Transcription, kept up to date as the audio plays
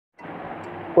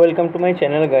Welcome to my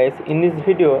channel guys. In this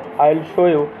video I'll show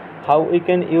you how we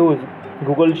can use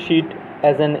Google Sheet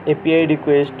as an API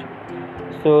request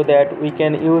so that we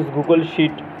can use Google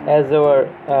Sheet as our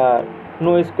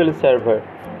NoSQL server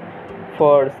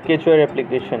for Sketchware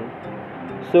application.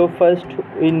 So first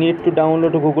we need to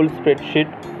download Google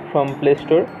Spreadsheet from Play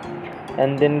Store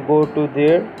and then go to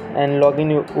there and log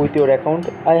in with your account.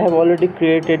 I have already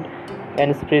created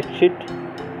an spreadsheet.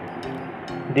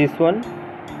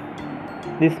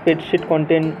 This spreadsheet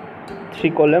contains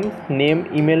 3 columns: name,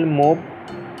 email,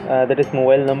 that is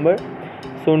mobile number.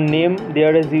 So name,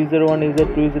 there is user 1, user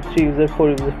 2, user 3, user 4,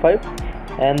 user 5,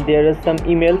 and there are some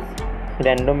emails,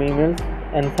 random emails,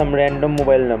 and some random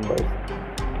mobile numbers.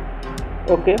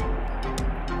 Okay,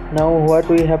 now what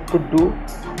we have to do,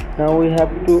 now we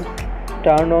have to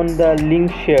turn on the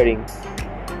link sharing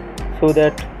so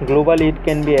that globally it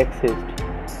can be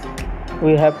accessed.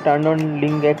 We have turned on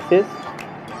link access.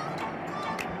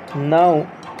 Now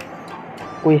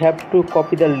we have to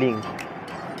copy the link.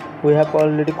 We have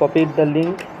already copied the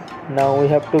link. Now we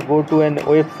have to go to an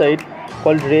website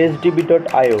called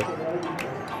resdb.io.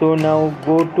 So now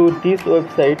go to this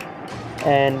website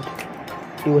and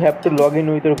you have to log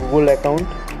in with your Google account.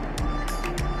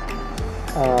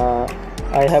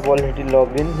 I have already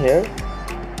logged in here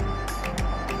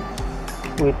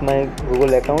with my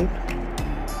Google account.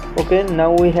 Okay,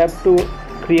 now we have to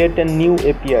create a new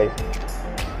API.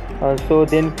 So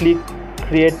then click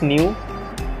create new.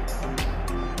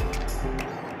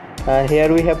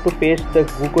 Here we have to paste the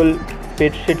Google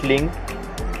spreadsheet link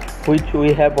which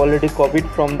we have already copied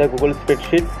from the Google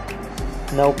spreadsheet.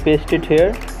 Now paste it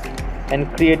here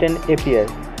and create an API.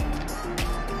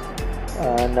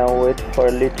 Now wait for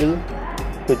a little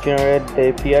to generate the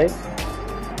API.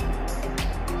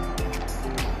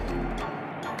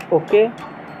 Okay,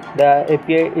 the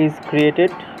API is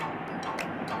created.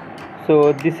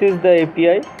 So this is the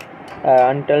API,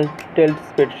 untitled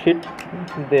spreadsheet.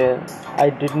 I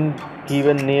didn't give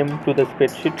a name to the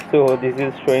spreadsheet, so this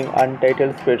is showing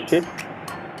untitled spreadsheet.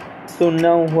 So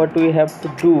now what we have to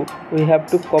do, we have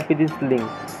to copy this link.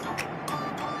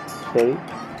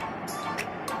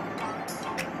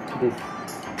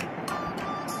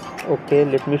 Okay,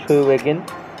 let me show you again.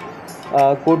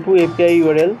 Go to API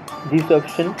URL, this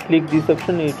option, click this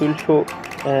option, it will show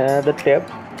the tab.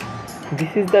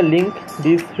 This is the link.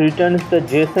 This returns the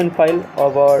JSON file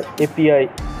of our API.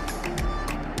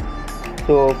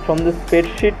 So from the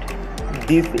spreadsheet,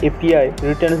 this API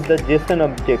returns the JSON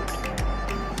object,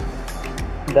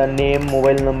 the name,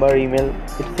 mobile number, email,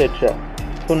 etc.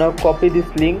 So now copy this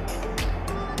link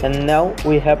and now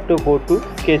we have to go to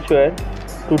Sketchware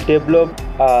to develop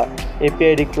a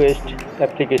API request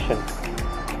application.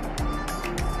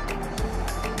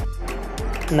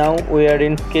 Now we are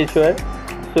in Sketchware.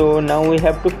 So now we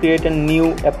have to create a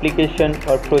new application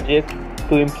or project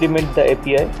to implement the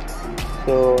API.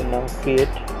 So now create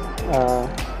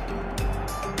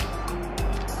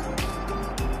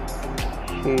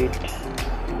sheet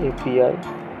API.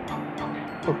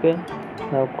 Okay,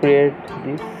 now create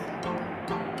this.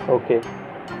 Okay,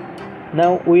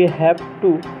 now we have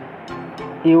to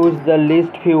use the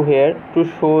list view here to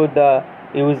show the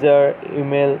user,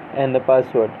 email, and the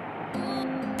password.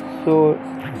 So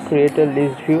create a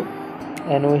list view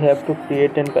and we have to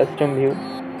create a custom view.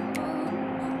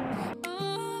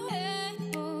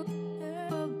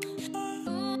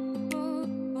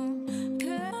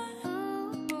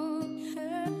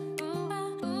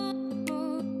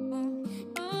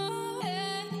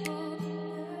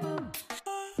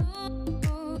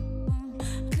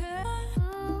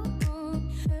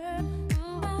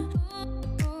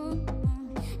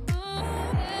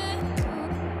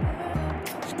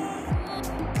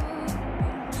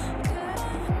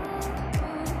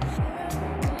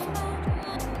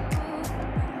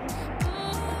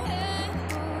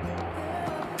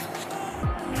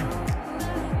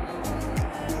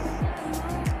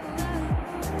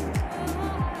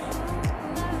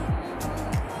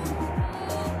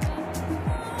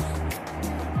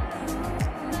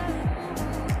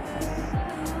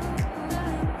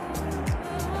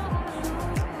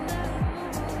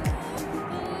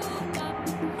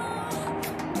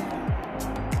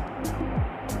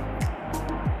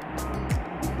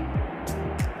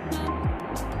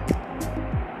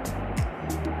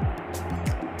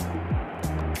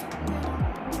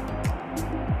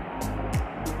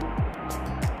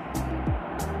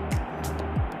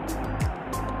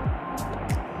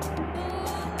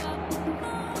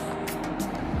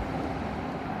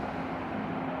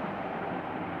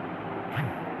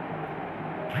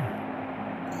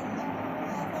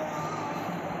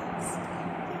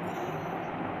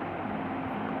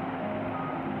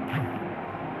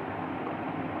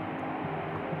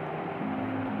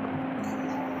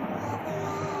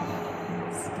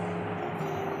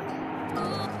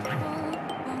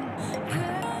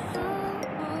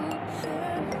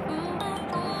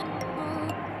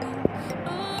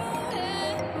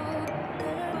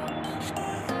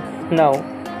 now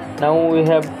we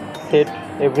have set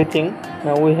everything.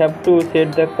 Now we have to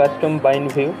set the custom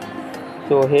bind view.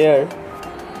 So here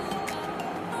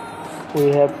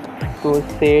we have to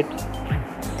set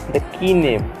the key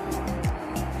name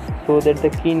so that the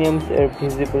key names are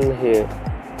visible here.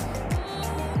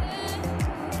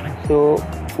 So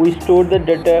we store the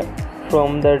data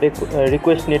from the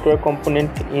request network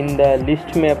component in the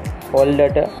list map all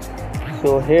data.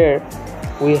 So here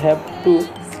we have to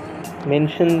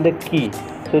mention the key.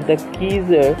 So the keys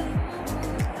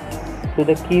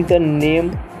are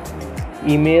name,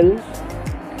 email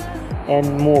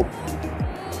and move.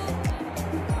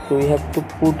 So we have to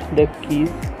put the keys.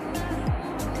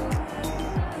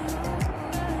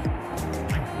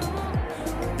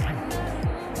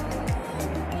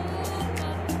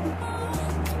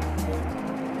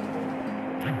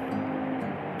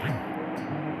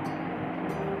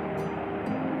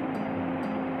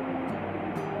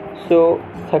 So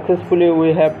successfully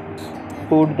we have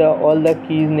put all the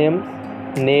keys names,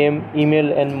 name,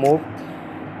 email and move,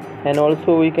 and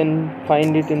also we can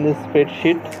find it in the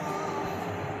spreadsheet,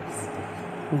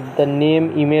 the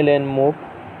name, email and move,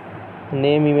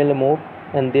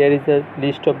 and there is a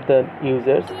list of the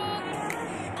users.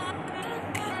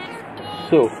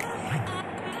 So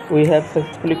we have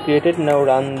successfully created. Now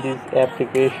run this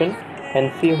application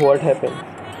and see what happens.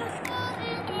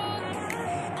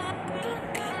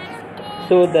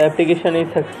 So the application is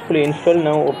successfully installed.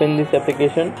 Now open this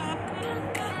application.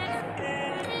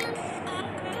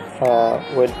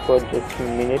 Wait for just a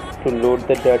minute to load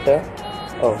the data.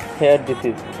 Oh, here this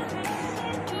is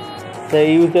the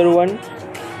user 1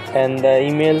 and the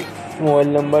email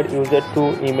mobile number, user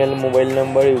 2 email mobile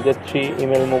number, user 3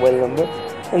 email mobile number,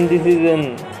 and this is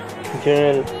an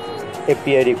general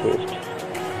API request.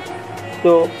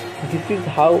 So this is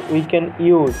how we can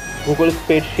use Google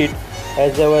Spreadsheet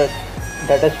as our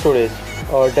data storage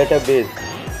or database.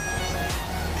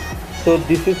 So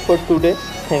this is for today.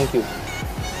 Thank you.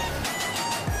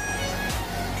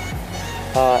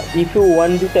 If you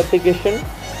want this application,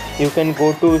 you can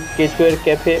go to Sketchware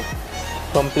Cafe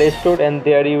from Play Store, and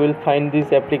there you will find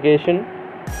this application.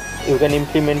 You can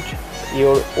implement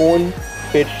your own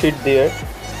spreadsheet there.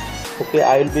 Okay,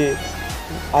 I'll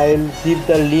give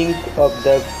the link of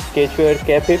the Sketchware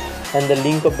Cafe and the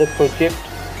link of the project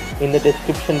in the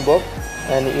description box,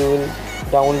 and you will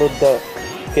download the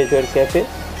Sketchware Cafe.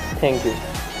 Thank you.